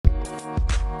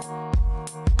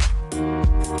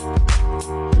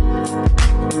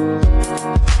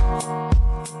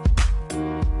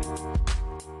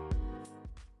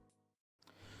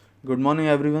Good morning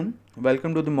everyone.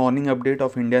 Welcome to the morning update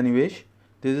of IndiaNivesh.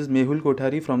 This is Mehul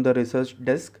Kothari from the research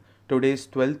desk. Today is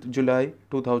 12th July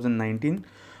 2019.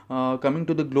 Coming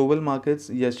to the global markets,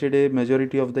 yesterday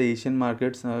majority of the Asian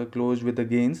markets closed with the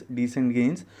gains, decent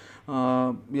gains.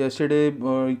 Yesterday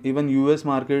even US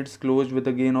markets closed with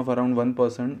a gain of around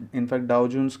 1%. In fact, Dow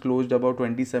Jones closed about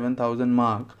 27,000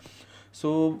 mark.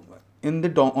 So on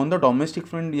the domestic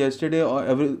front yesterday,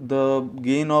 the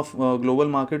gain of global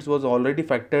markets was already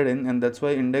factored in, and that's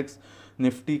why index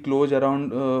Nifty closed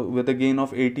around with a gain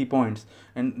of 80 points,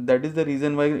 and that is the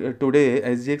reason why today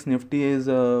SGX Nifty is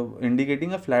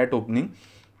indicating a flat opening.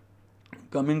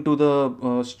 Coming to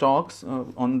the stocks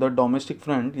on the domestic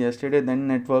front, yesterday then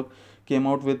network came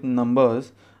out with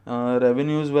numbers.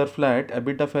 Revenues were flat,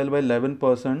 EBITDA fell by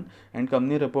 11%, and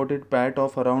company reported PAT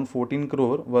of around 14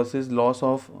 crore versus loss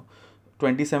of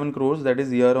 27 crores, that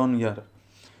is year on year.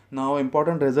 Now,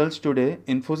 important results today.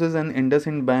 Infosys and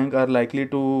IndusInd Bank are likely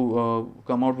to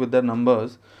come out with their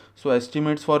numbers. So,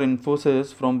 estimates for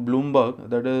Infosys from Bloomberg,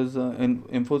 that is,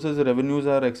 Infosys revenues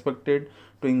are expected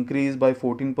to increase by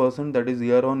 14%, that is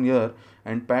year on year,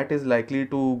 and PAT is likely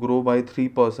to grow by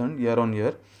 3% year on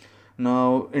year.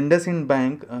 Now, IndusInd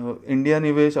Bank,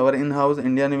 IndiaNivesh, our in-house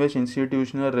IndiaNivesh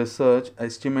institutional research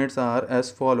estimates are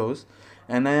as follows.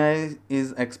 NII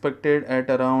is expected at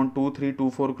around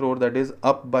 2324 crore, that is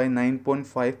up by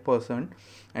 9.5%,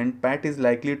 and PAT is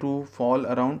likely to fall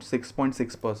around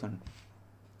 6.6%.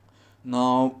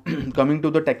 Now, coming to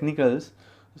the technicals,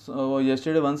 so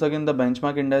yesterday once again the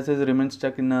benchmark indices remained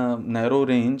stuck in a narrow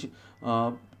range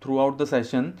throughout the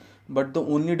session, but the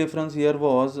only difference here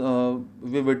was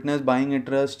we witnessed buying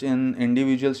interest in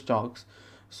individual stocks.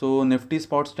 So Nifty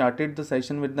spot started the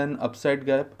session with an upside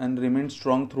gap and remained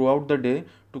strong throughout the day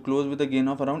to close with a gain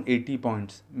of around 80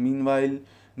 points. Meanwhile,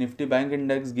 Nifty Bank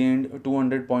Index gained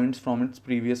 200 points from its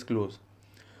previous close.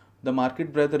 The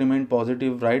market breadth remained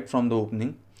positive right from the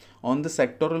opening. On the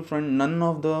sectoral front, none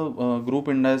of the group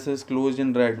indices closed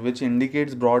in red, which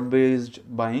indicates broad-based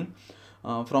buying.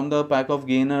 From the pack of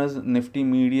gainers, Nifty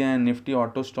Media and Nifty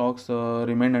Auto stocks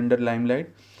remained under limelight.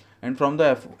 And from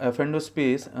the F&O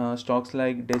space, stocks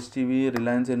like Dish TV,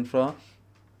 Reliance Infra,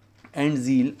 and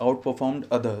Zeal outperformed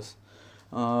others.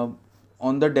 On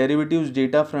the derivatives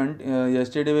data front,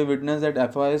 yesterday we witnessed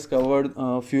that FIs covered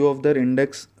a few of their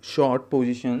index short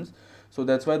positions. So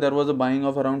that's why there was a buying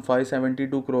of around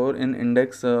 572 crore in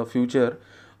index future.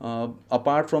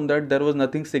 Apart from that, there was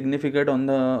nothing significant on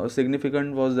the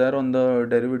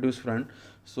derivatives front.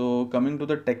 So coming to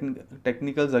the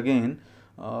technicals again,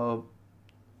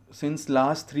 since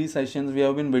last three sessions we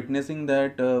have been witnessing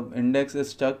that index is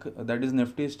stuck, that is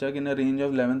Nifty is stuck in a range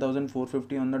of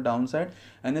 11,450 on the downside,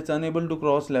 and it's unable to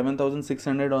cross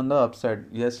 11,600 on the upside.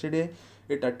 Yesterday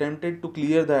it attempted to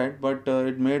clear that, but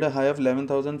it made a high of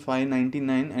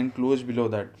 11,599 and closed below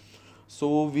that.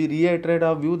 So we reiterate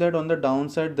our view that on the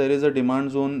downside there is a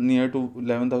demand zone near to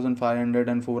 11,500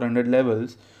 and 400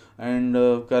 levels, and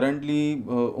currently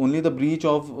only the breach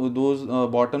of those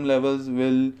bottom levels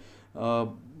will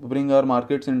bring our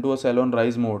markets into a sell on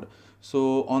rise mode.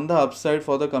 So on the upside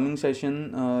for the coming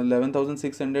session,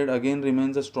 11,600 again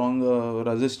remains a strong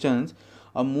resistance.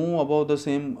 A move above the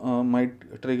same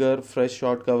might trigger fresh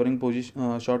short covering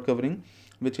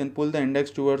which can pull the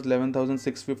index towards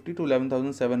 11,650 to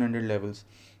 11,700 levels.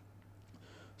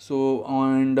 So,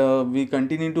 and we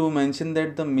continue to mention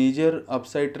that the major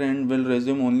upside trend will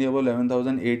resume only above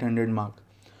 11,800 mark.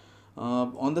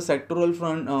 On the sectoral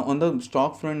front, on the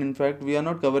stock front, in fact, we are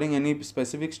not covering any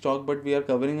specific stock, but we are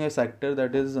covering a sector,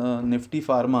 that is Nifty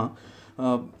Pharma.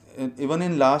 Even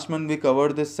in last month we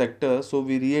covered this sector, so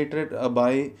we reiterate a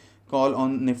buy call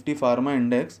on Nifty Pharma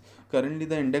index. Currently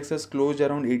the index has closed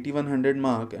around 8100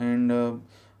 mark, and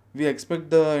we expect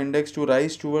the index to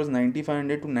rise towards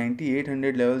 9500 to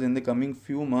 9800 levels in the coming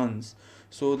few months.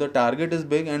 So the target is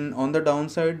big, and on the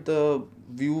downside the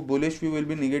bullish view will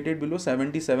be negated below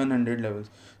 7700 levels.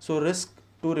 So risk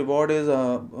to reward is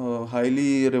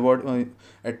highly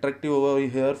attractive over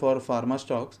here for pharma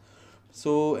stocks.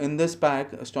 So in this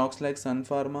pack, stocks like Sun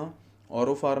Pharma,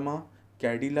 Oro Pharma,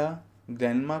 Cadila,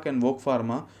 Glenmark and Vogue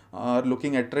Pharma are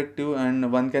looking attractive, and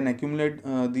one can accumulate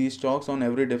these stocks on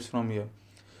every dips from here.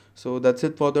 So that's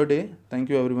it for the day. Thank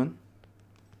you everyone.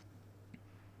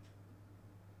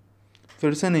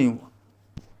 फिर से नहीं हुआ.